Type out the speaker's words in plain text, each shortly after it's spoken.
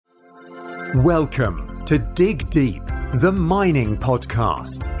Welcome to Dig Deep, the mining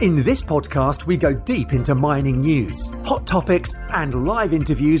podcast. In this podcast, we go deep into mining news, hot topics, and live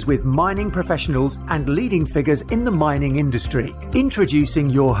interviews with mining professionals and leading figures in the mining industry. Introducing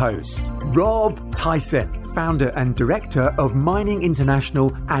your host, Rob Tyson, founder and director of Mining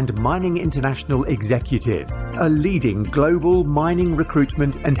International and Mining International Executive, a leading global mining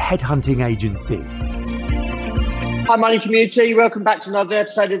recruitment and headhunting agency. Hi, mining community. Welcome back to another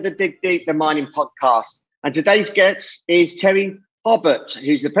episode of the Dig Deep, the mining podcast. And today's guest is Terry Hobbert,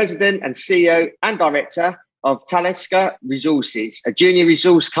 who's the president and CEO and director of Talisker Resources, a junior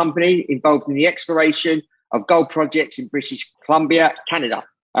resource company involved in the exploration of gold projects in British Columbia, Canada.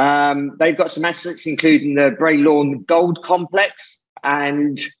 They've got some assets, including the Bray Lawn Gold Complex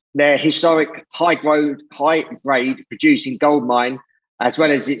and their historic high-grade producing gold mine, as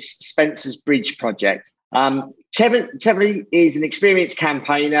well as its Spencer's Bridge project. Terry is an experienced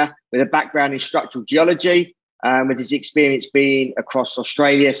campaigner with a background in structural geology, with his experience being across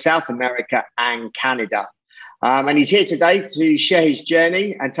Australia, South America, and Canada. And he's here today to share his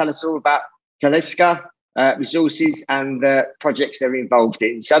journey and tell us all about Talisker Resources and the projects they're involved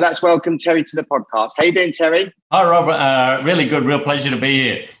in. So that's welcome, Terry, to the podcast. How you doing, Terry? Hi, Rob. Really good. Real pleasure to be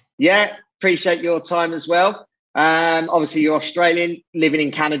here. Yeah, appreciate your time as well. Obviously, you're Australian, living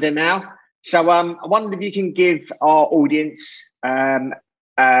in Canada now. So I wondered if you can give our audience a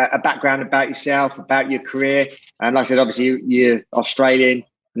background about yourself, about your career. And like I said, obviously, you're Australian,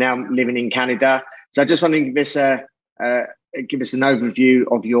 now living in Canada. So I just wanted to give us an overview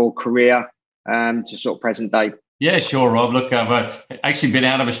of your career to sort of present day. Yeah, sure, Rob. Look, I've actually been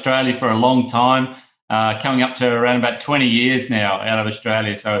out of Australia for a long time, coming up to around about 20 years now out of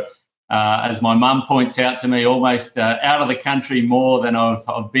Australia. So as my mum points out to me, almost out of the country more than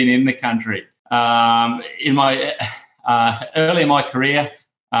I've been in the country. In my early in my career,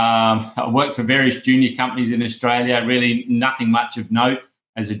 I worked for various junior companies in Australia, really nothing much of note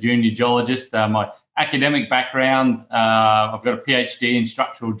as a junior geologist. My academic background, I've got a PhD in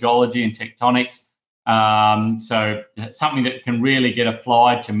structural geology and tectonics. So something that can really get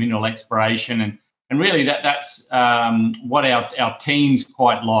applied to mineral exploration. And really that's what our team's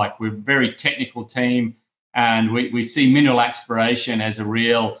quite like. We're a very technical team, and we see mineral exploration as a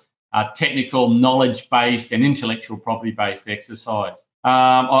real technical, knowledge-based and intellectual property-based exercise.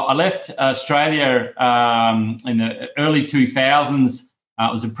 I left Australia in the early 2000s.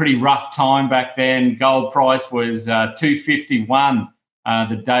 It was a pretty rough time back then. Gold price was $251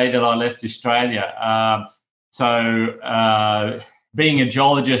 the day that I left Australia. So being a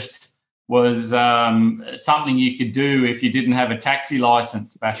geologist was something you could do if you didn't have a taxi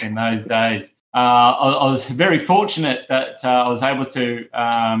license back in those days. I was very fortunate that I was able to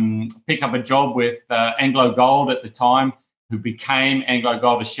pick up a job with Anglo Gold at the time, who became Anglo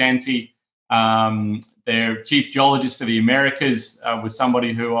Gold Ashanti. Their chief geologist for the Americas was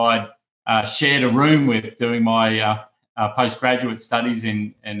somebody who I'd shared a room with doing my postgraduate studies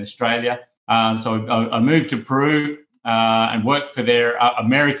in Australia. So I moved to Peru and worked for their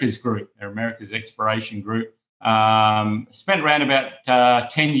Americas group, their Americas exploration group. Spent around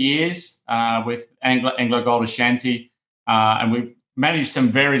about 10 years with Anglo Gold Ashanti, and we managed some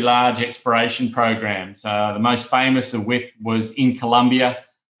very large exploration programs. The most famous of which was in Colombia,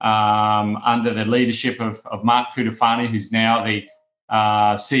 under the leadership of Mark Cutifani, who's now the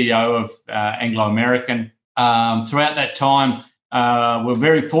CEO of Anglo American. Throughout that time, we're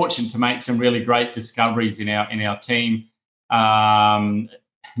very fortunate to make some really great discoveries in our team.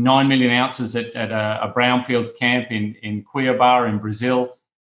 9 million ounces at a brownfields camp in Cuiabá in Brazil.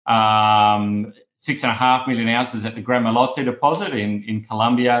 6.5 million ounces at the Gramalote deposit in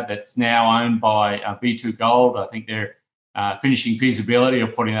Colombia, that's now owned by B2 Gold. I think they're finishing feasibility or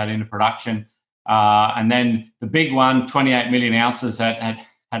putting that into production. And then the big one, 28 million ounces at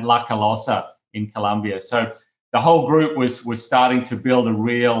La Colosa in Colombia. So the whole group was starting to build a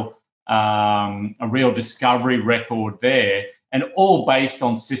real discovery record there, and all based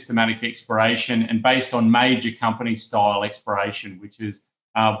on systematic exploration and based on major company style exploration, which is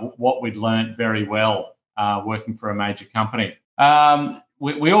what we'd learned very well working for a major company.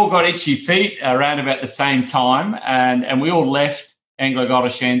 We all got itchy feet around about the same time, and we all left Anglo Gold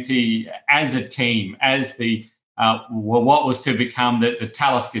Ashanti as a team, as the what was to become the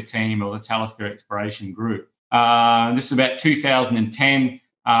Talisker team or the Talisker Exploration Group. This is about 2010,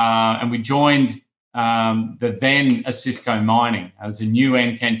 and we joined the then Osisko Mining. It was a new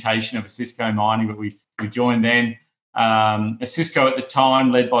incantation of Osisko Mining, but we joined then. Osisko at the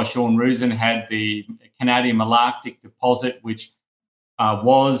time, led by Sean Roosen, had the Canadian Malarctic deposit, which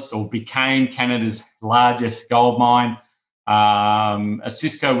was or became Canada's largest gold mine.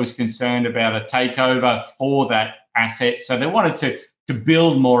 Cisco was concerned about a takeover for that asset, so they wanted to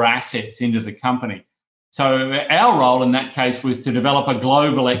build more assets into the company. So our role in that case was to develop a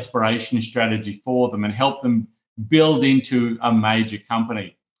global exploration strategy for them and help them build into a major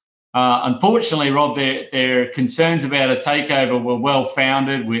company. Unfortunately, Rob, their concerns about a takeover were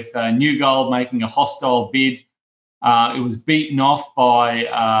well-founded, with New Gold making a hostile bid. It was beaten off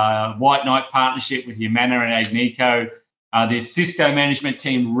by White Knight Partnership with Yamana and Agnico. The Cisco management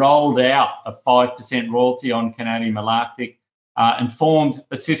team rolled out a 5% royalty on Canadian Malartic and formed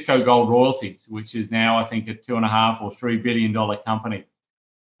the Cisco Gold Royalties, which is now, I think, a $2.5 or $3 billion company.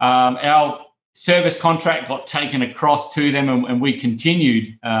 Our service contract got taken across to them, and we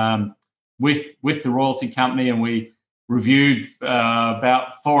continued with the royalty company, and we reviewed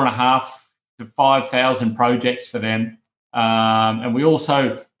about 4,500 to 5,000 projects for them. And we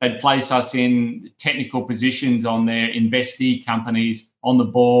also, they'd place us in technical positions on their investee companies on the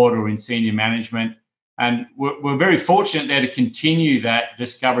board or in senior management. And we're very fortunate there to continue that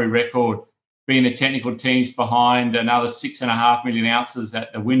discovery record, being the technical teams behind another 6.5 million ounces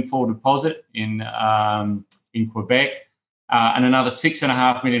at the Windfall deposit in Quebec, and another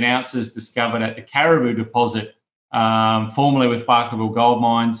 6.5 million ounces discovered at the Caribou deposit, formerly with Barkerville Gold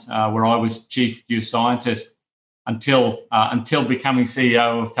Mines, where I was chief geoscientist until becoming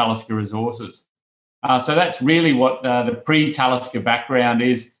CEO of Talisker Resources. So that's really what the pre-Talisker background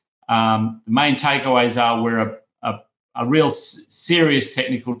is. The main takeaways are we're a real serious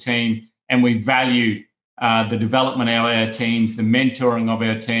technical team, and we value the development of our teams, the mentoring of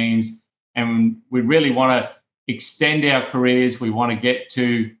our teams, and we really want to extend our careers. We want to get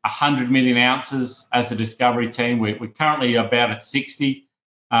to 100 million ounces as a discovery team. We're currently about at 60,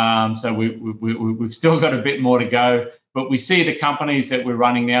 so we've still got a bit more to go. But we see the companies that we're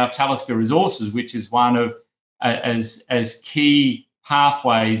running now, Talisker Resources, which is one of as key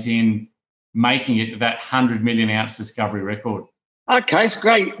pathways in making it to that 100 million ounce discovery record. Okay, it's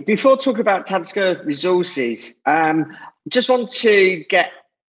great. Before talking about Talisker Resources, just want to get,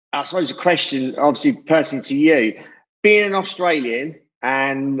 I suppose, a question, obviously, personally to you. Being an Australian,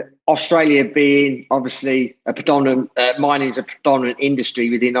 and Australia being obviously a predominant, mining is a predominant industry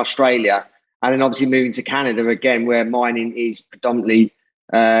within Australia, and then obviously moving to Canada again, where mining is predominantly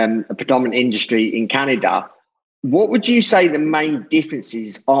a predominant industry in Canada. What would you say the main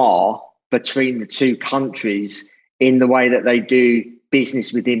differences are between the two countries in the way that they do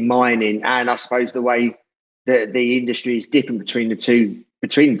business within mining, and I suppose the way that the industry is different between the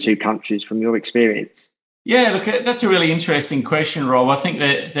two countries from your experience? Yeah, look, that's a really interesting question, Rob. I think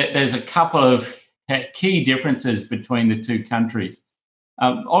that there's a couple of key differences between the two countries.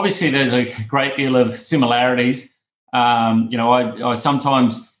 Obviously, there's a great deal of similarities. I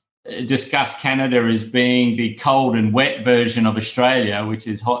sometimes discuss Canada as being the cold and wet version of Australia, which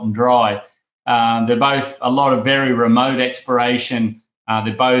is hot and dry. They're both a lot of very remote exploration.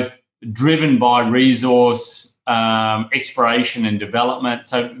 They're both driven by resource exploration and development.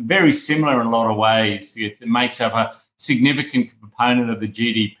 So very similar in a lot of ways. It makes up a significant component of the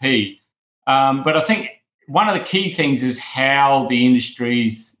GDP. But I think one of the key things is how the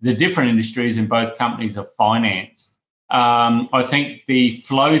different industries in both companies are financed. I think the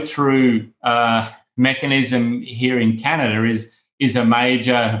flow-through mechanism here in Canada is a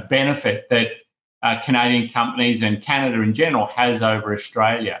major benefit that Canadian companies and Canada in general has over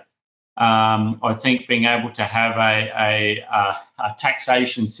Australia. I think being able to have a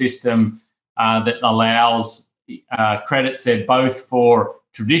taxation system that allows credits there both for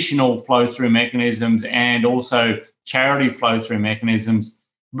traditional flow-through mechanisms and also charity flow-through mechanisms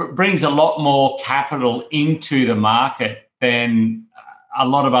brings a lot more capital into the market than a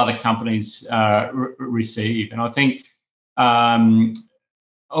lot of other companies receive. And I think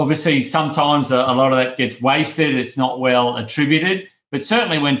obviously sometimes a lot of that gets wasted. It's not well attributed, but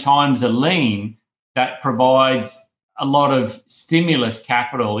certainly when times are lean, that provides a lot of stimulus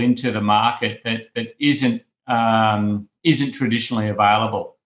capital into the market that isn't traditionally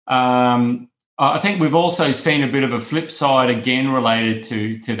available. I think we've also seen a bit of a flip side again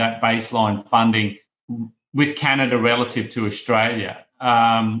related to that baseline funding with Canada relative to Australia.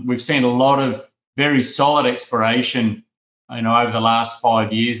 We've seen a lot of very solid exploration, over the last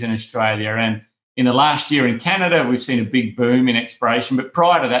 5 years in Australia, and in the last year in Canada, we've seen a big boom in exploration. But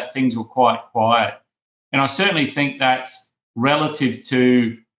prior to that, things were quite quiet, and I certainly think that's relative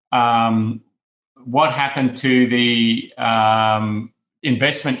to what happened to the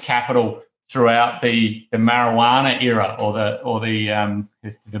investment capital throughout the marijuana era or the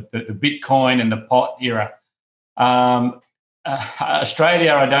Bitcoin and the pot era.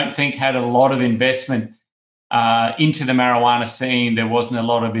 Australia, I don't think, had a lot of investment into the marijuana scene. There wasn't a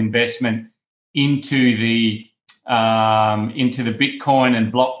lot of investment into the Bitcoin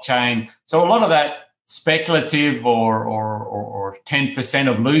and blockchain. So a lot of that speculative or 10%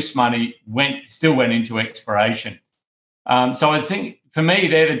 of loose money still went into exploration. So I think for me,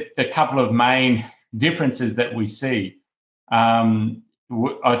 they're the couple of main differences that we see.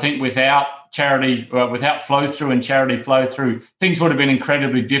 I think without flow through and charity flow through, things would have been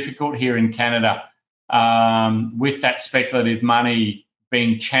incredibly difficult here in Canada, with that speculative money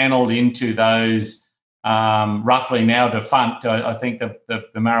being channeled into those roughly now defunct. I think the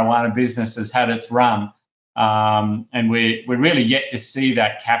marijuana business has had its run, and we're really yet to see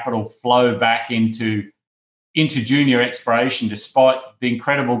that capital flow back into junior exploration, despite the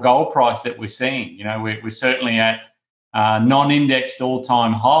incredible gold price that we're seeing. You know, we're certainly at non-indexed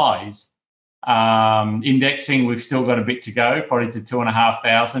all-time highs. Indexing, we've still got a bit to go, probably to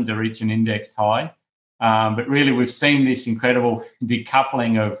 2,500 to reach an indexed high. But really, we've seen this incredible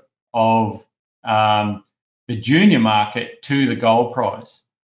decoupling of the junior market to the gold price.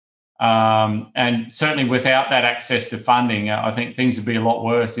 And certainly without that access to funding, I think things would be a lot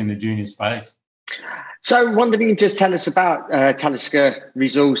worse in the junior space. So I wonder if you can just tell us about Talisker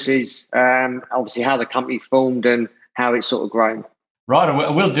Resources, obviously how the company formed and how it's sort of grown. Right, I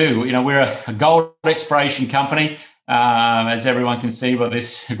will do. You know, we're a gold exploration company, as everyone can see by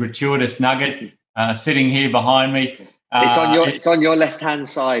this gratuitous nugget sitting here behind me. It's on your left-hand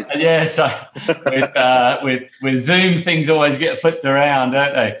side. Yeah, so with Zoom, things always get flipped around,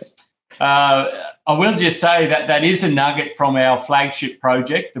 don't they? I will just say that is a nugget from our flagship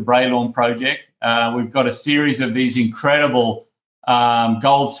project, the Braylorn project. We've got a series of these incredible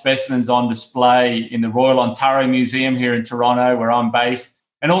gold specimens on display in the Royal Ontario Museum here in Toronto, where I'm based,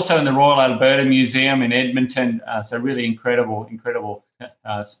 and also in the Royal Alberta Museum in Edmonton. So really incredible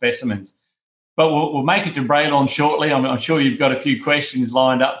specimens. But we'll make it to Braylorn shortly. I'm sure you've got a few questions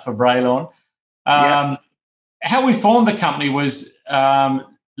lined up for Braylorn. How we formed the company was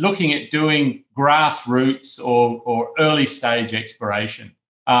looking at doing grassroots or early stage exploration.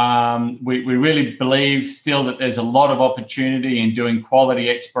 We really believe still that there's a lot of opportunity in doing quality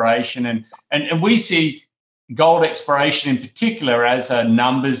exploration, and we see gold exploration in particular as a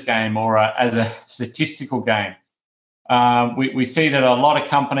numbers game or as a statistical game. We see that a lot of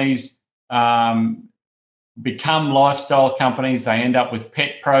companies become lifestyle companies. They end up with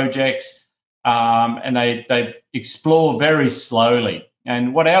pet projects, and they explore very slowly.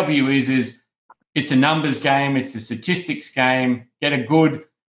 And what our view is it's a numbers game, it's a statistics game. Get a good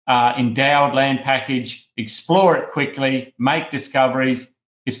endowed land package, explore it quickly, make discoveries.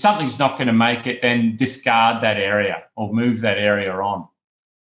 If something's not going to make it, then discard that area or move that area on.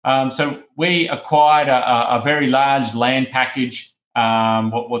 So we acquired a very large land package,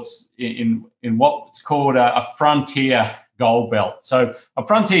 what's called a frontier gold belt. So a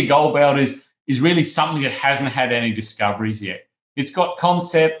frontier gold belt is really something that hasn't had any discoveries yet. It's got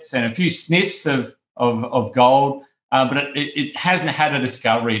concepts and a few sniffs of gold, but it hasn't had a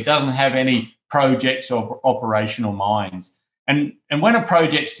discovery. It doesn't have any projects or operational mines. And when a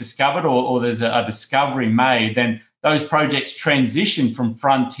project's discovered or there's a discovery made, then those projects transition from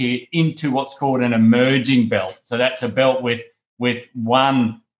frontier into what's called an emerging belt. So that's a belt with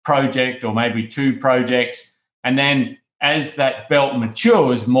one project or maybe two projects. And then as that belt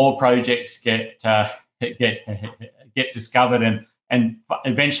matures, more projects get discovered and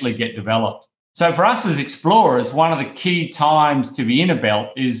eventually get developed. So for us as explorers, one of the key times to be in a belt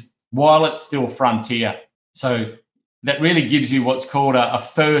is while it's still frontier. So that really gives you what's called a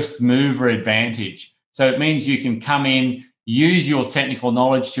first mover advantage. So it means you can come in, use your technical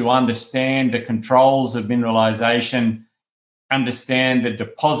knowledge to understand the controls of mineralization, understand the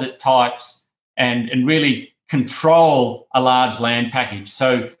deposit types, and really control a large land package.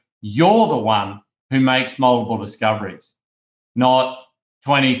 So you're the one who makes multiple discoveries, not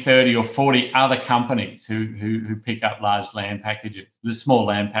 20, 30 or 40 other companies who pick up large land packages, the small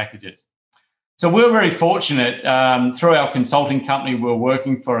land packages. So we're very fortunate. Through our consulting company, we're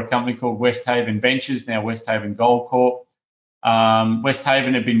working for a company called Westhaven Ventures, now Westhaven Gold Corp.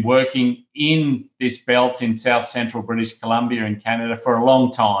 Westhaven have been working in this belt in south central British Columbia in Canada for a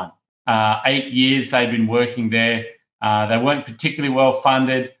long time. 8 years they've been working there. They weren't particularly well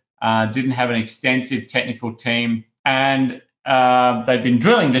funded, didn't have an extensive technical team, and they've been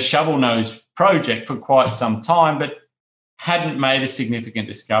drilling the Shovel Nose project for quite some time, but hadn't made a significant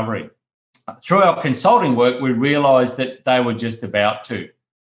discovery. Through our consulting work, we realised that they were just about to.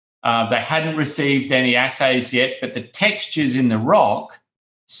 They hadn't received any assays yet, but the textures in the rock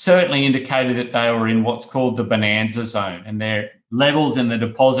certainly indicated that they were in what's called the bonanza zone, and they're levels in the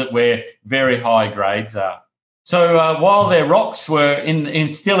deposit where very high grades are. So while their rocks were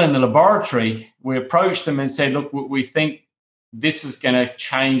still in the laboratory, we approached them and said, look, we think this is going to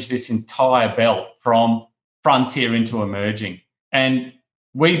change this entire belt from frontier into emerging. And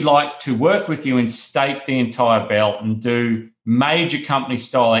we'd like to work with you and stake the entire belt and do major company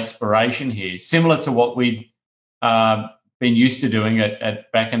style exploration here, similar to what we'd been used to doing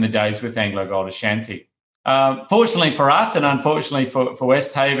at back in the days with AngloGold Ashanti. Fortunately for us, and unfortunately for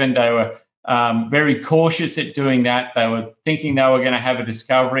Westhaven, they were very cautious at doing that. They were thinking they were going to have a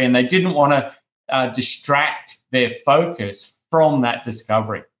discovery, and they didn't want to distract their focus from that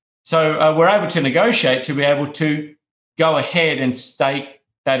discovery. So we're able to negotiate to be able to go ahead and stake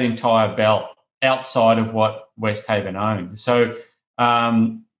that entire belt outside of what Westhaven owned. So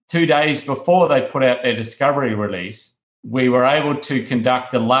 2 days before they put out their discovery release, we were able to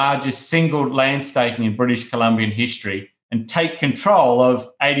conduct the largest single land staking in British Columbian history and take control of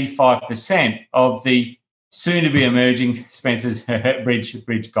 85% of the soon-to-be emerging Spencer's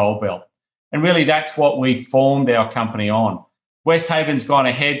Bridge Gold Belt. And really, that's what we formed our company on. Westhaven's gone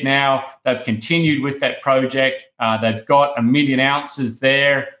ahead now. They've continued with that project. They've got 1 million ounces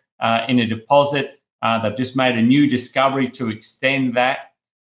there in a deposit. They've just made a new discovery to extend that.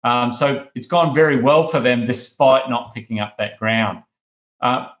 So it's gone very well for them despite not picking up that ground.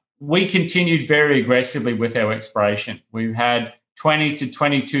 We continued very aggressively with our exploration. We've had 20 to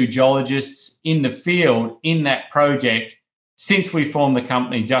 22 geologists in the field in that project since we formed the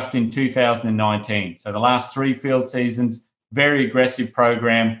company just in 2019. So the last 3 field seasons, very aggressive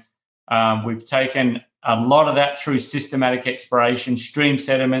program. We've taken a lot of that through systematic exploration, stream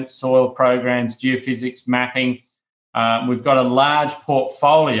sediment, soil programs, geophysics, mapping. We've got a large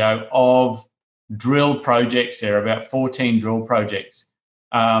portfolio of drill projects there, about 14 drill projects.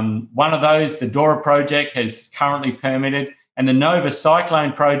 One of those, the Dora project, has currently permitted, and the Nova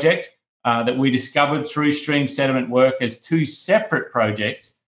Cyclone project that we discovered through stream sediment work as 2 separate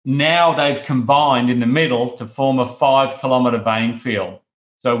projects. Now they've combined in the middle to form a 5-kilometre vein field.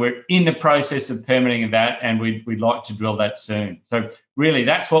 So we're in the process of permitting of that, and we'd like to drill that soon. So really,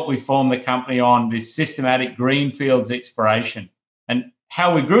 that's what we formed the company on, this systematic greenfields exploration. And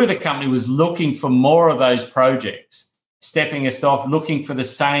how we grew the company was looking for more of those projects, stepping us off, looking for the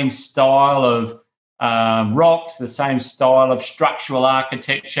same style of rocks, the same style of structural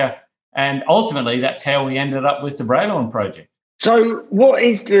architecture. And ultimately, that's how we ended up with the Braylorn project. So what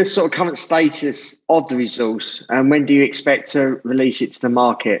is the sort of current status of the resource, and when do you expect to release it to the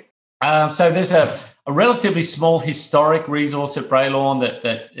market? So there's a relatively small historic resource at Braylorn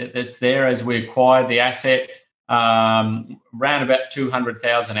that's there as we acquired the asset, around about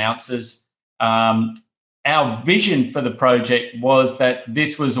 200,000 ounces. Our vision for the project was that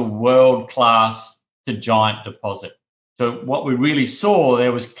this was a world-class to giant deposit. So what we really saw,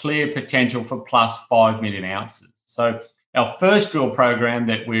 there was clear potential for plus 5 million ounces. So our first drill program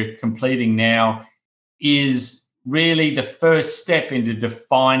that we're completing now is really the first step into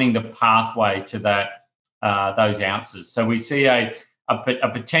defining the pathway to that those ounces. So we see a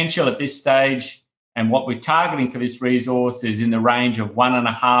potential at this stage, and what we're targeting for this resource is in the range of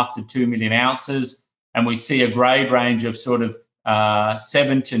 1.5 to 2 million ounces, and we see a grade range of sort of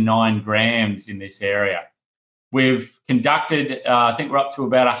 7 to 9 grams in this area. We've conducted, I think we're up to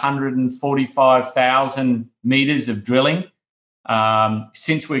about 145,000 metres of drilling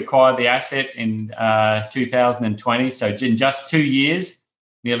since we acquired the asset in 2020. So in just 2 years,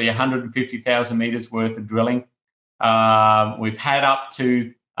 nearly 150,000 metres worth of drilling. We've had up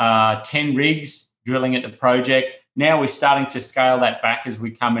to 10 rigs drilling at the project. Now we're starting to scale that back as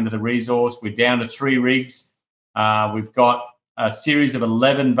we come into the resource. We're down to 3 rigs. We've got a series of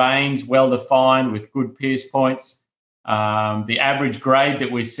 11 veins, well-defined with good pierce points. The average grade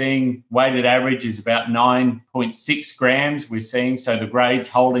that we're seeing, weighted average, is about 9.6 grams we're seeing. So the grade's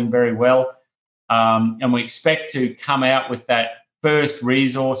holding very well. And we expect to come out with that first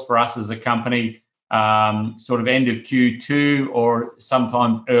resource for us as a company sort of end of Q2 or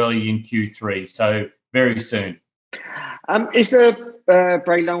sometime early in Q3. So very soon. Is the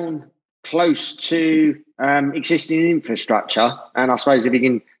Braylorn close to existing infrastructure? And I suppose if you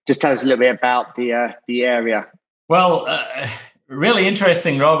can just tell us a little bit about the area. Well, really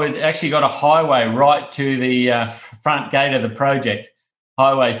interesting, Rob. It's actually got a highway right to the front gate of the project,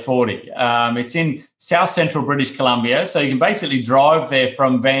 Highway 40. It's in south central British Columbia, so you can basically drive there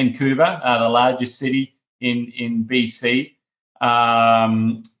from Vancouver, the largest city in BC.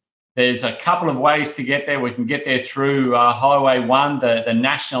 There's a couple of ways to get there. We can get there through Highway 1, the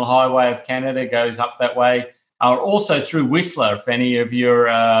National Highway of Canada goes up that way, or also through Whistler, if any of your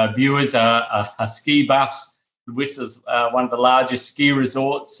viewers are ski buffs. Whistler's one of the largest ski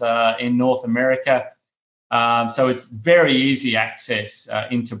resorts in North America. So it's very easy access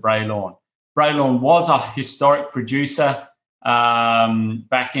into Braylorne. Braylorne was a historic producer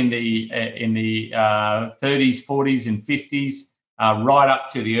back in the 30s, 40s, and 50s, right up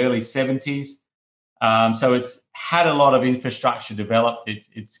to the early 70s. So it's had a lot of infrastructure developed.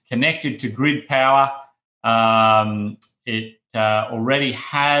 It's connected to grid power. It already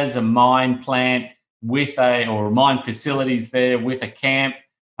has a mine plant or mine facilities there with a camp.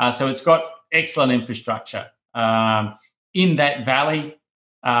 So it's got excellent infrastructure. In that valley,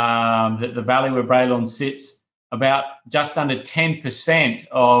 the valley where Braylorne sits, about just under 10%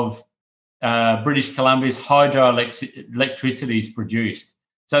 of British Columbia's hydroelectricity is produced.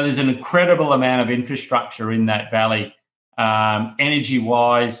 So there's an incredible amount of infrastructure in that valley,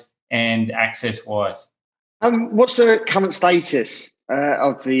 energy-wise and access-wise. What's the current status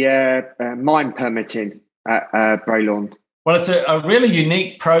of the mine permitting at Braylorne? Well, it's a really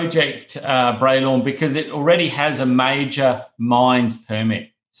unique project, Braylorne, because it already has a major mines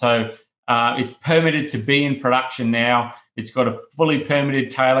permit. So it's permitted to be in production now. It's got a fully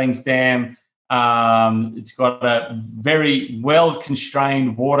permitted tailings dam. It's got a very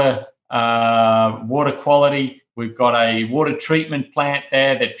well-constrained water quality. We've got a water treatment plant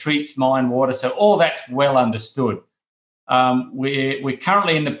there that treats mine water. So all that's well understood. We're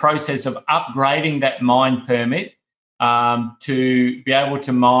currently in the process of upgrading that mine permit to be able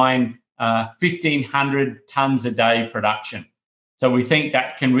to mine 1,500 tonnes a day production. So we think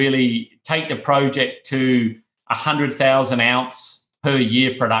that can really take the project to 100,000 ounce per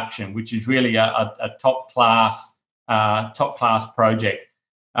year production, which is really a top class project.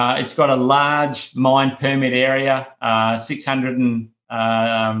 It's got a large mine permit area,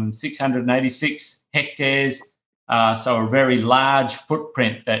 686 hectares, so a very large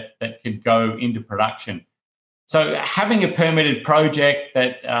footprint that could go into production. So having a permitted project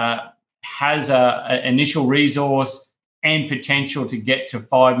that has an initial resource and potential to get to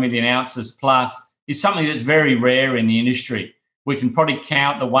 5 million ounces plus is something that's very rare in the industry. We can probably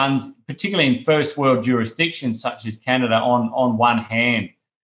count the ones, particularly in first world jurisdictions such as Canada, on one hand.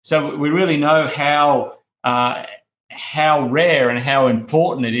 So we really know how rare and how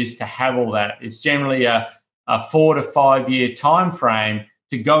important it is to have all that. It's generally a 4 to 5 year time frame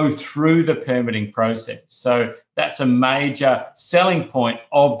to go through the permitting process. So that's a major selling point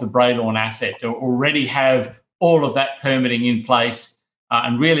of the Braylorne asset, to already have all of that permitting in place.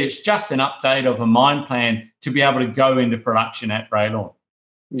 And really, it's just an update of a mine plan to be able to go into production at Braylorne.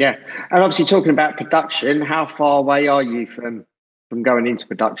 Yeah. And obviously, talking about production, how far away are you from going into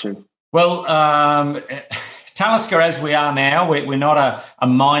production? Well, Talisker, as we are now, we're not a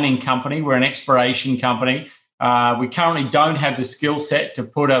mining company. We're an exploration company. We currently don't have the skill set to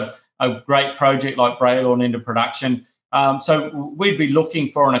put a great project like Braylorne into production. So we'd be looking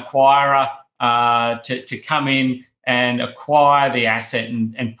for an acquirer to come in and acquire the asset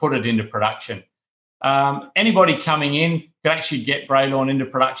and put it into production. Anybody coming in could actually get Braylorne into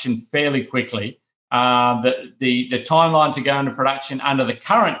production fairly quickly. The timeline to go into production under the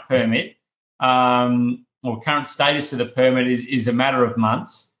current permit or current status of the permit is a matter of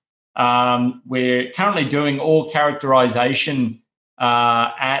months. We're currently doing all characterization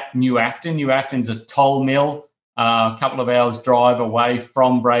at New Afton. New Afton's a toll mill, a couple of hours drive away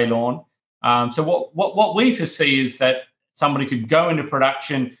from Braylorne. So what we foresee is that somebody could go into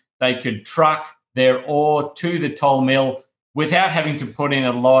production, they could truck their ore to the toll mill without having to put in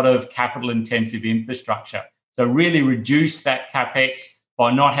a lot of capital-intensive infrastructure. So really reduce that CapEx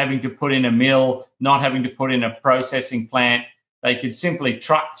by not having to put in a mill, not having to put in a processing plant. They could simply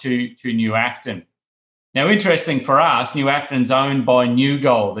truck to New Afton. Now, interesting for us, New Afton's owned by New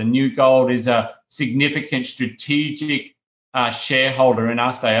Gold, and New Gold is a significant strategic shareholder in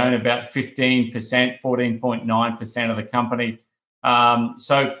us. They own about 15%, 14.9% of the company.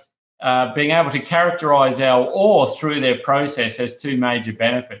 Being able to characterise our ore through their process has two major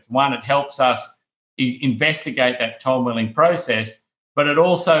benefits. One, it helps us investigate that toll milling process, but it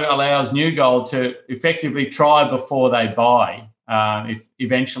also allows New Gold to effectively try before they buy, if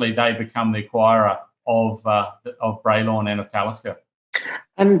eventually they become the acquirer of Braylorne and of Talisker.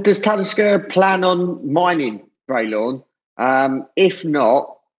 And does Talisker plan on mining Braylorne? If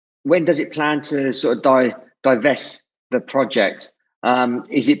not, when does it plan to sort of divest the project?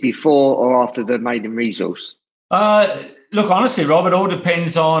 Is it before or after the maiden resource? Look, honestly, Rob, it all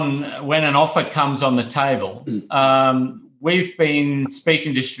depends on when an offer comes on the table. We've been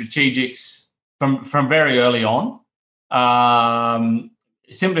speaking to strategics from very early on,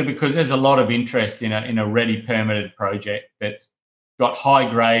 simply because there's a lot of interest in a ready permitted project that's got high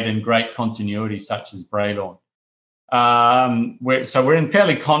grade and great continuity, such as Braylorne. We're in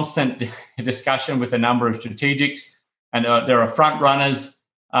fairly constant discussion with a number of strategics, and there are front runners.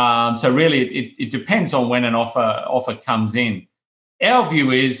 So really, it depends on when an offer comes in. Our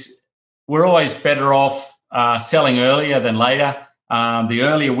view is we're always better off selling earlier than later. The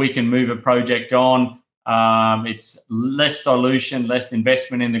earlier we can move a project on, it's less dilution, less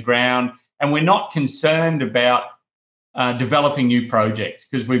investment in the ground, and we're not concerned about developing new projects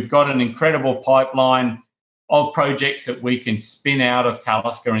because we've got an incredible pipeline of projects that we can spin out of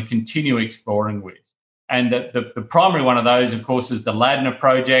Talisker and continue exploring with. And the primary one of those, of course, is the Ladner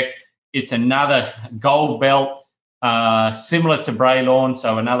project. It's another gold belt, similar to Braylawn,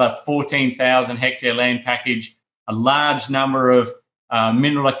 so another 14,000 hectare land package, a large number of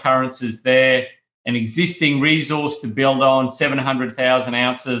mineral occurrences there, an existing resource to build on, 700,000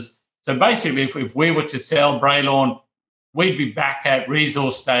 ounces. So basically, if we were to sell Braylawn, we'd be back at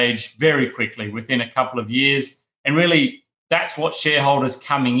resource stage very quickly within a couple of years. And really, that's what shareholders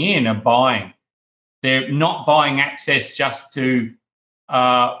coming in are buying. They're not buying access just to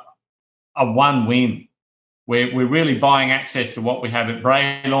a one win. We're really buying access to what we have at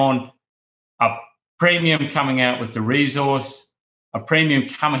Braylawn, a premium coming out with the resource, a premium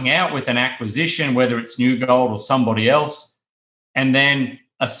coming out with an acquisition, whether it's New Gold or somebody else, and then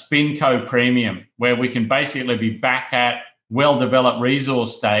a SpinCo premium where we can basically be back at well-developed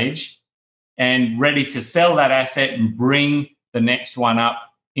resource stage and ready to sell that asset and bring the next one up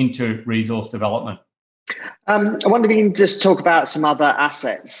into resource development. I wonder if you can just talk about some other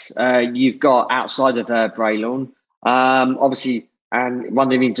assets you've got outside of Braylawn. Obviously, and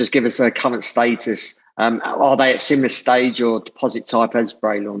wonder if you can just give us a current status. Are they at similar stage or deposit type as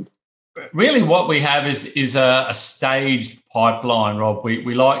Braylawn? Really, what we have is a staged pipeline, Rob.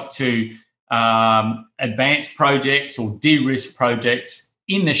 We like to advance projects or de-risk projects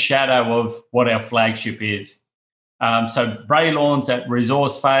in the shadow of what our flagship is. So Braylawn's at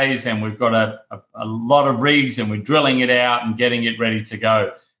resource phase, and we've got a lot of rigs, and we're drilling it out and getting it ready to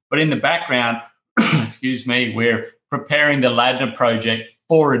go. But in the background, we're preparing the Ladner project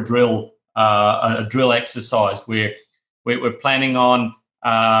for a drill exercise. We're planning on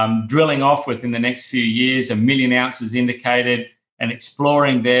drilling off within the next few years 1 million ounces indicated, and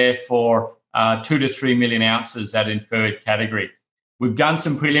exploring there for 2 to 3 million ounces at inferred category. We've done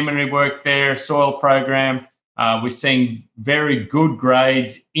some preliminary work there, soil program. We're seeing very good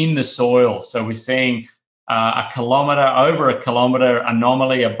grades in the soil. So we're seeing over a kilometre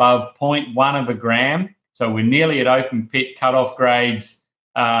anomaly above 0.1 of a gram. So we're nearly at open pit cutoff grades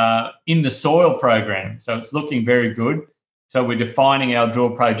in the soil program. So it's looking very good. So we're defining our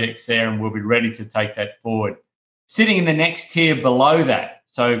drill projects there, and we'll be ready to take that forward. Sitting in the next tier below that,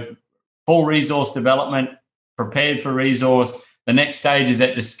 so full resource development, prepared for resource. The next stage is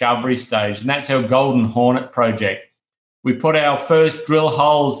at discovery stage, and that's our Golden Hornet project. We put our first drill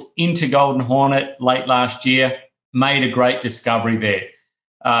holes into Golden Hornet late last year, made a great discovery there.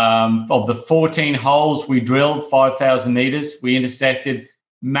 Of the 14 holes we drilled, 5,000 metres, we intersected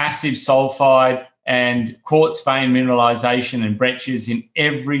massive sulfide and quartz vein mineralisation and breccias in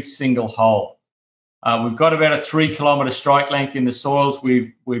every single hole. We've got about a 3 kilometre strike length in the soils.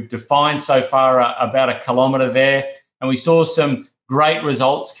 We've defined so far about a kilometre there, and we saw some great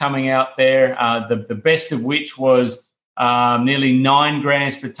results coming out there. The best of which was nearly 9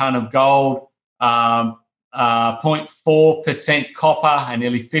 grams per tonne of gold, 0.4% copper, and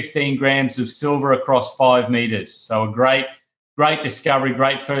nearly 15 grams of silver across 5 metres. So a great discovery,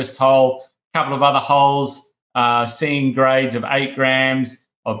 great first hole. A couple of other holes seeing grades of 8 grams,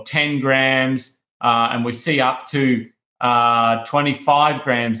 of 10 grams, and we see up to 25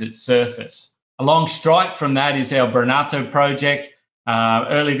 grams at surface. Along strike from that is our Bernato project.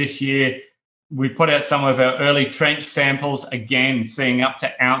 Early this year, we put out some of our early trench samples, again, seeing up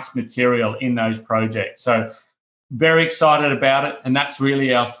to ounce material in those projects. So very excited about it, and that's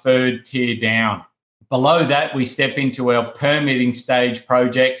really our third tier down. Below that, we step into our permitting stage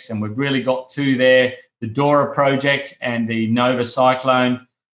projects, and we've really got 2 there, the Dora project and the Nova Cyclone.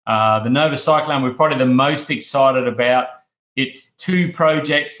 The Nova Cyclone, we're probably the most excited about. It's 2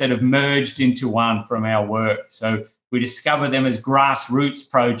 projects that have merged into one from our work. So we discover them as grassroots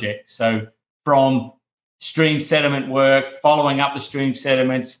projects. So from stream sediment work, following up the stream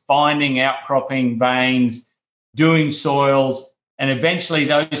sediments, finding outcropping veins, doing soils, and eventually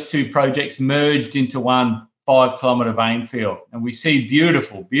those 2 projects merged into one 5-kilometre vein field. And we see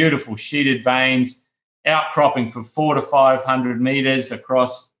beautiful, beautiful sheeted veins outcropping for 400 to 500 metres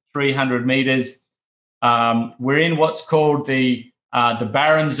across 300 metres. We're in what's called the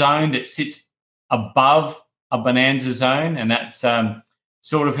barren zone that sits above a bonanza zone, and that's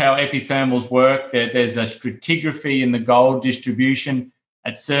sort of how epithermals work. There's a stratigraphy in the gold distribution.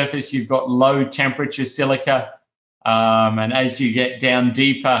 At surface, you've got low temperature silica. And as you get down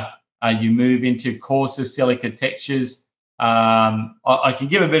deeper, you move into coarser silica textures. I can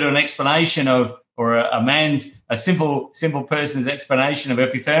give a bit of an explanation of, or a simple person's explanation of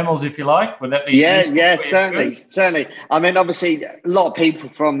epithermals, if you like. Would that be? Yeah, certainly. I mean, obviously, a lot of people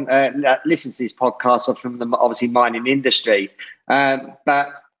from listen to this podcast are from the obviously mining industry, but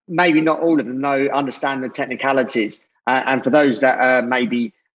maybe not all of them understand the technicalities. And for those that are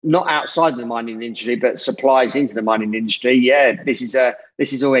maybe not outside of the mining industry, but supplies into the mining industry, this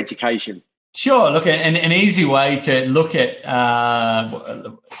is all education. Sure. Look, an easy way to look at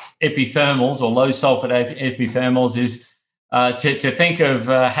epithermals or low sulfur epithermals is to think of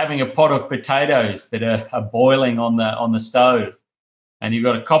having a pot of potatoes that are boiling on the stove, and you've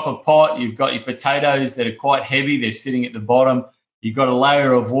got a copper pot. You've got your potatoes that are quite heavy; they're sitting at the bottom. You've got a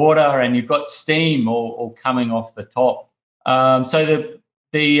layer of water, and you've got steam all coming off the top. So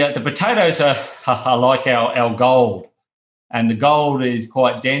the potatoes are like our gold. And the gold is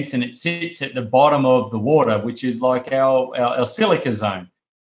quite dense, and it sits at the bottom of the water, which is like our silica zone.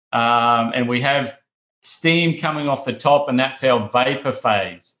 And we have steam coming off the top, and that's our vapor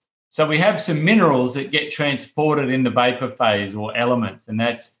phase. So we have some minerals that get transported in the vapor phase, or elements, and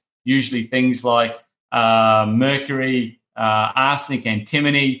that's usually things like mercury, arsenic,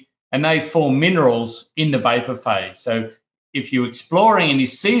 antimony, and they form minerals in the vapor phase. So if you're exploring and you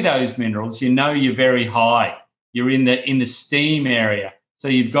see those minerals, you know you're very high. You're in the steam area, so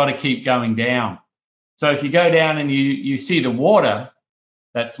you've got to keep going down. So if you go down and you see the water,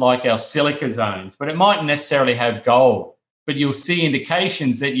 that's like our silica zones, but it mightn't necessarily have gold, but you'll see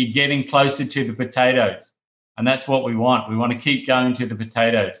indications that you're getting closer to the potatoes, and that's what we want. We want to keep going to the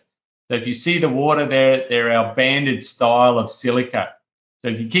potatoes. So if you see the water there, they're our banded style of silica. So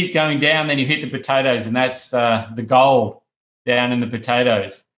if you keep going down, then you hit the potatoes, and that's the gold down in the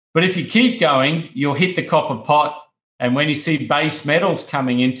potatoes. But if you keep going, you'll hit the copper pot. And when you see base metals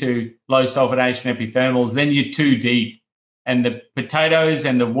coming into low sulfidation epithermals, then you're too deep. And the potatoes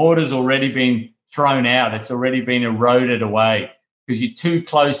and the water's already been thrown out. It's already been eroded away because you're too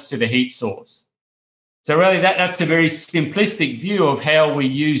close to the heat source. So really that's a very simplistic view of how we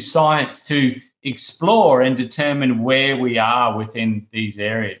use science to explore and determine where we are within these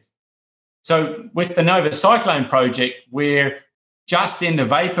areas. So with the Nova Cyclone project, we're just in the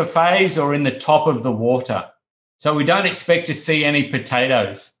vapor phase or in the top of the water. So we don't expect to see any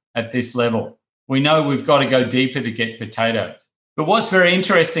potatoes at this level. We know we've got to go deeper to get potatoes. But what's very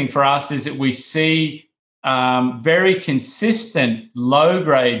interesting for us is that we see very consistent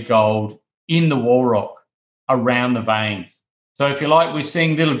low-grade gold in the wall rock around the veins. So if you like, we're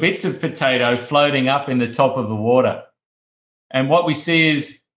seeing little bits of potato floating up in the top of the water. And what we see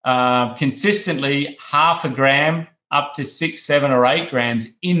is consistently 0.5 gram up to 6, 7 or 8 grams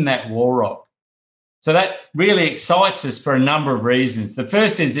in that wall rock. So that really excites us for a number of reasons. The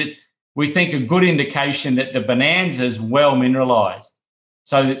first is we think a good indication that the bonanza is well mineralized,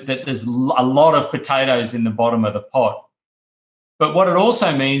 so that there's a lot of potatoes in the bottom of the pot. But what it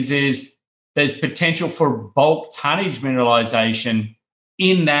also means is there's potential for bulk tonnage mineralization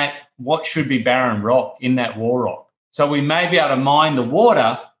in that what should be barren rock, in that wall rock. So we may be able to mine the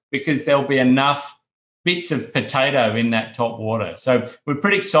water because there'll be enough bits of potato in that top water. So we're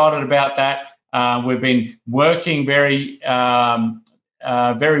pretty excited about that. We've been working very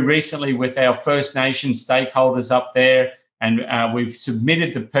recently with our First Nation stakeholders up there, and we've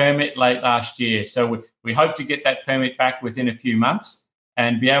submitted the permit late last year. So we hope to get that permit back within a few months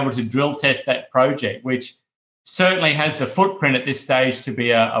and be able to drill test that project, which certainly has the footprint at this stage to be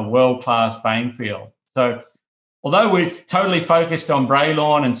a world-class vein field. So although we're totally focused on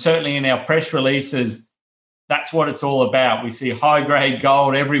Braylon, and certainly in our press releases, that's what it's all about. We see high-grade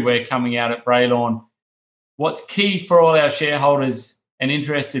gold everywhere coming out at Braylon. What's key for all our shareholders and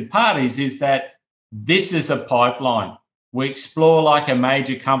interested parties is that this is a pipeline. We explore like a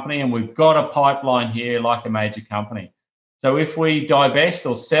major company, and we've got a pipeline here like a major company. So if we divest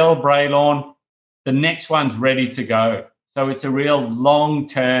or sell Braylon, the next one's ready to go. So it's a real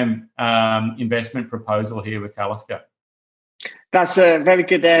long-term investment proposal here with Talisker. That's a very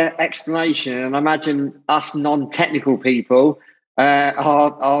good explanation. And I imagine us non-technical people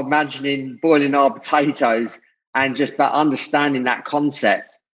are imagining boiling our potatoes and just about understanding that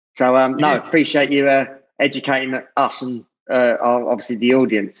concept. So, I appreciate you educating us and obviously the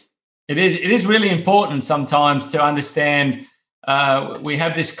audience. It is really important sometimes to understand. We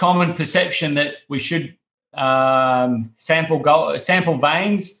have this common perception that we should sample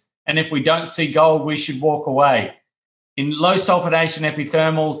veins, and if we don't see gold, we should walk away. In low sulfidation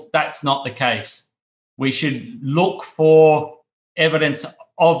epithermals, that's not the case. We should look for evidence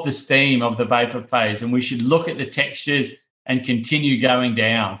of the steam of the vapor phase, and we should look at the textures and continue going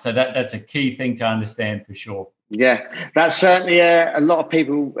down. So that's a key thing to understand for sure. Yeah, that's certainly a lot of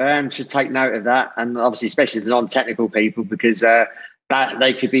people should take note of that, and obviously especially the non-technical people, because that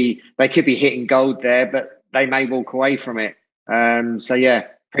they could be hitting gold there, but they may walk away from it. So yeah,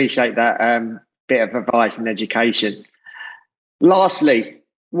 appreciate that bit of advice and education. Lastly,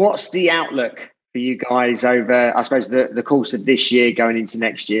 what's the outlook for you guys over, I suppose, the course of this year going into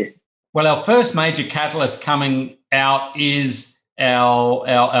next year? Well, our first major catalyst coming out is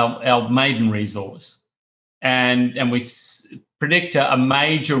our maiden resource. And we predict a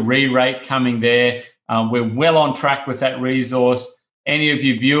major re-rate coming there. We're well on track with that resource. Any of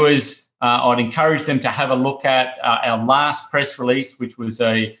you viewers, I'd encourage them to have a look at our last press release, which was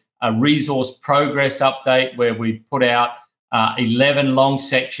a resource progress update where we put out 11 long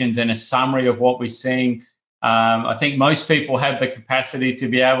sections and a summary of what we're seeing. I think most people have the capacity to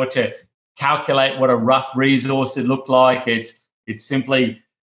be able to calculate what a rough resource it looked like. It's simply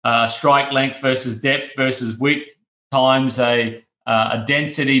strike length versus depth versus width times a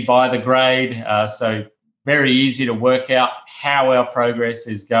density by the grade. So very easy to work out how our progress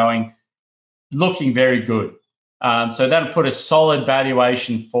is going. Looking very good. So that'll put a solid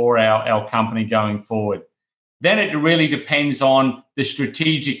valuation for our company going forward. Then it really depends on the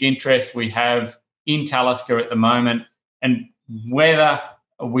strategic interest we have in Talisker at the moment and whether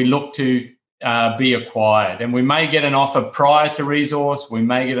we look to be acquired. And we may get an offer prior to resource, we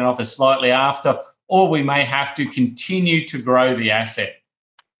may get an offer slightly after, or we may have to continue to grow the asset.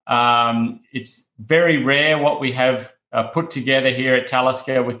 It's very rare what we have put together here at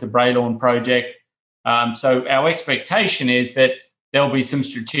Talisker with the Bralorne project. So our expectation is that there'll be some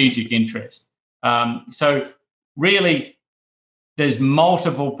strategic interest. So really, there's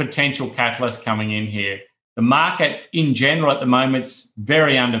multiple potential catalysts coming in here. The market in general at the moment's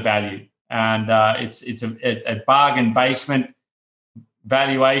very undervalued, and it's a bargain basement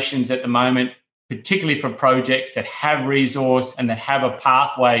valuations at the moment, particularly for projects that have resource and that have a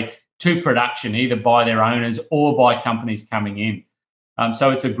pathway to production, either by their owners or by companies coming in.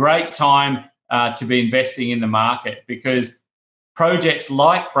 So it's a great time to be investing in the market because projects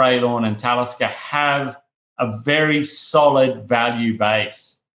like Bralorne and Talisker have a very solid value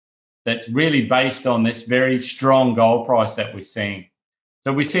base that's really based on this very strong gold price that we're seeing.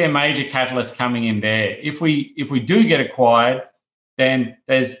 So we see a major catalyst coming in there. If we do get acquired, then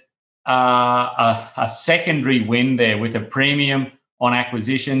there's a secondary win there with a premium on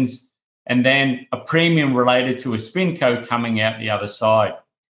acquisitions and then a premium related to a SpinCo coming out the other side.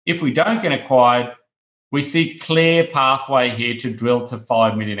 If we don't get acquired, we see clear pathway here to drill to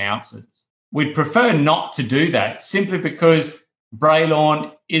 5 million ounces. We'd prefer not to do that simply because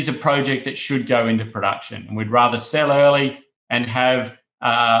Bralorne is a project that should go into production. And we'd rather sell early and have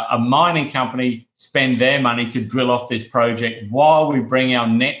a mining company spend their money to drill off this project while we bring our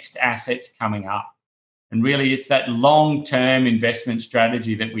next assets coming up. And really, it's that long-term investment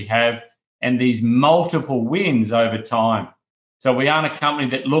strategy that we have and these multiple wins over time. So we aren't a company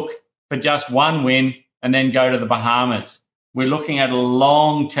that look for just one win and then go to the Bahamas. We're looking at a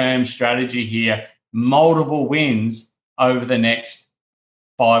long-term strategy here, multiple wins over the next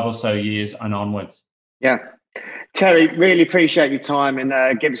 5 or so years and onwards. Yeah. Terry, really appreciate your time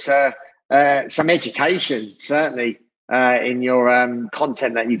and give us some education, certainly, in your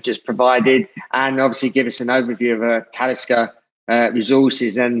content that you've just provided, and obviously give us an overview of Talisker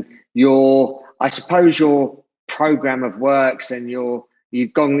Resources and I suppose your program of works, and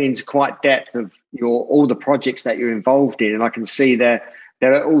you've gone into quite depth of all the projects that you're involved in, and I can see they're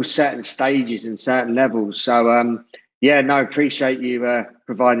at all certain stages and certain levels. So appreciate you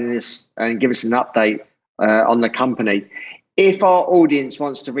providing this and give us an update on the company. If our audience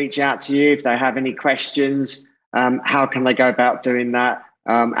wants to reach out to you, if they have any questions, how can they go about doing that,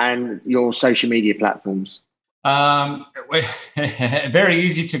 and your social media platforms? Very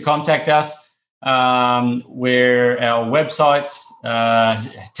easy to contact us. Where our websites,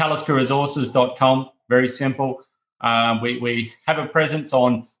 taliskerresources.com, very simple. We have a presence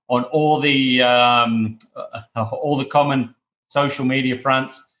on all the common social media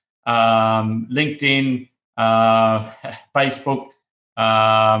fronts, LinkedIn, Facebook,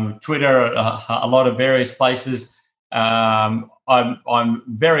 Twitter, a lot of various places. I'm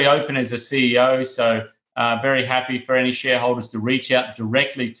very open as a CEO, so very happy for any shareholders to reach out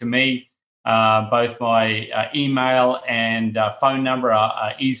directly to me. Both my email and phone number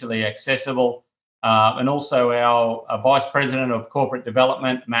are easily accessible. And also our Vice President of Corporate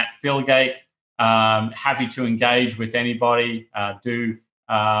Development, Matt Philgate, Happy to engage with anybody, do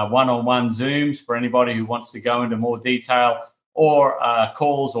one-on-one Zooms for anybody who wants to go into more detail, or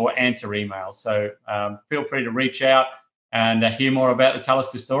calls or answer emails. So feel free to reach out and hear more about the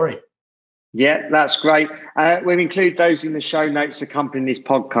Talisker story. Yeah, that's great. We'll include those in the show notes accompanying this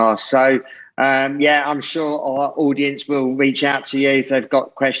podcast. So, I'm sure our audience will reach out to you if they've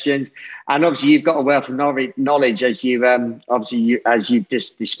got questions. And obviously, you've got a wealth of knowledge as you've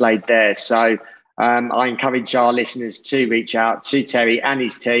just displayed there. So, I encourage our listeners to reach out to Terry and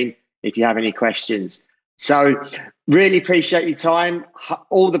his team if you have any questions. So, really appreciate your time.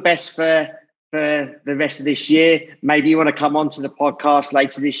 All the best for the rest of this year. Maybe you want to come onto the podcast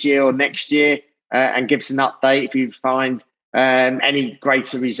later this year or next year and give us an update if you find any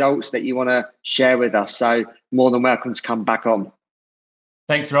greater results that you want to share with us. So more than welcome to come back on.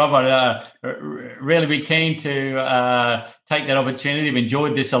 Thanks, Rob. I'd really be keen to take that opportunity. I've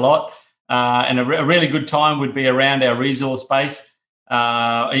enjoyed this a lot. And a really good time would be around our resource base.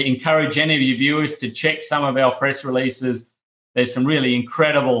 I encourage any of your viewers to check some of our press releases. There's some really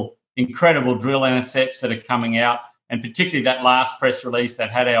incredible drill intercepts that are coming out, and particularly that last press release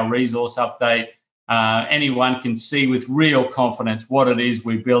that had our resource update. Anyone can see with real confidence what it is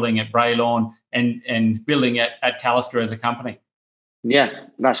we're building at Braylorn and building at Talisker as a company. Yeah,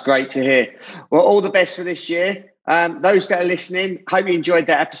 that's great to hear. Well, all the best for this year. Those that are listening, hope you enjoyed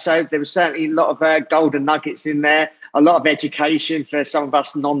that episode. There was certainly a lot of golden nuggets in there, a lot of education for some of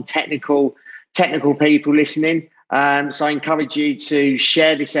us technical people listening. So I encourage you to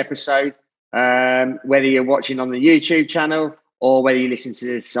share this episode, whether you're watching on the YouTube channel or whether you listen to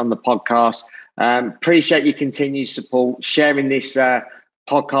this on the podcast. Appreciate your continued support, sharing this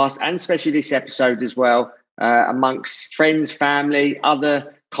podcast and especially this episode as well amongst friends, family,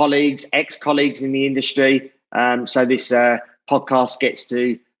 other colleagues, ex-colleagues in the industry. So this podcast gets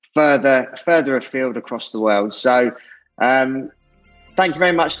to further afield across the world. So thank you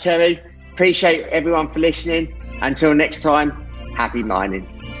very much, Terry. Appreciate everyone for listening. Until next time, happy mining.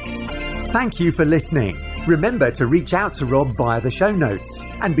 Thank you for listening. Remember to reach out to Rob via the show notes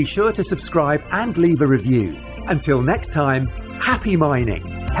and be sure to subscribe and leave a review. Until next time, happy mining,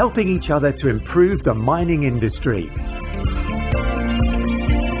 helping each other to improve the mining industry.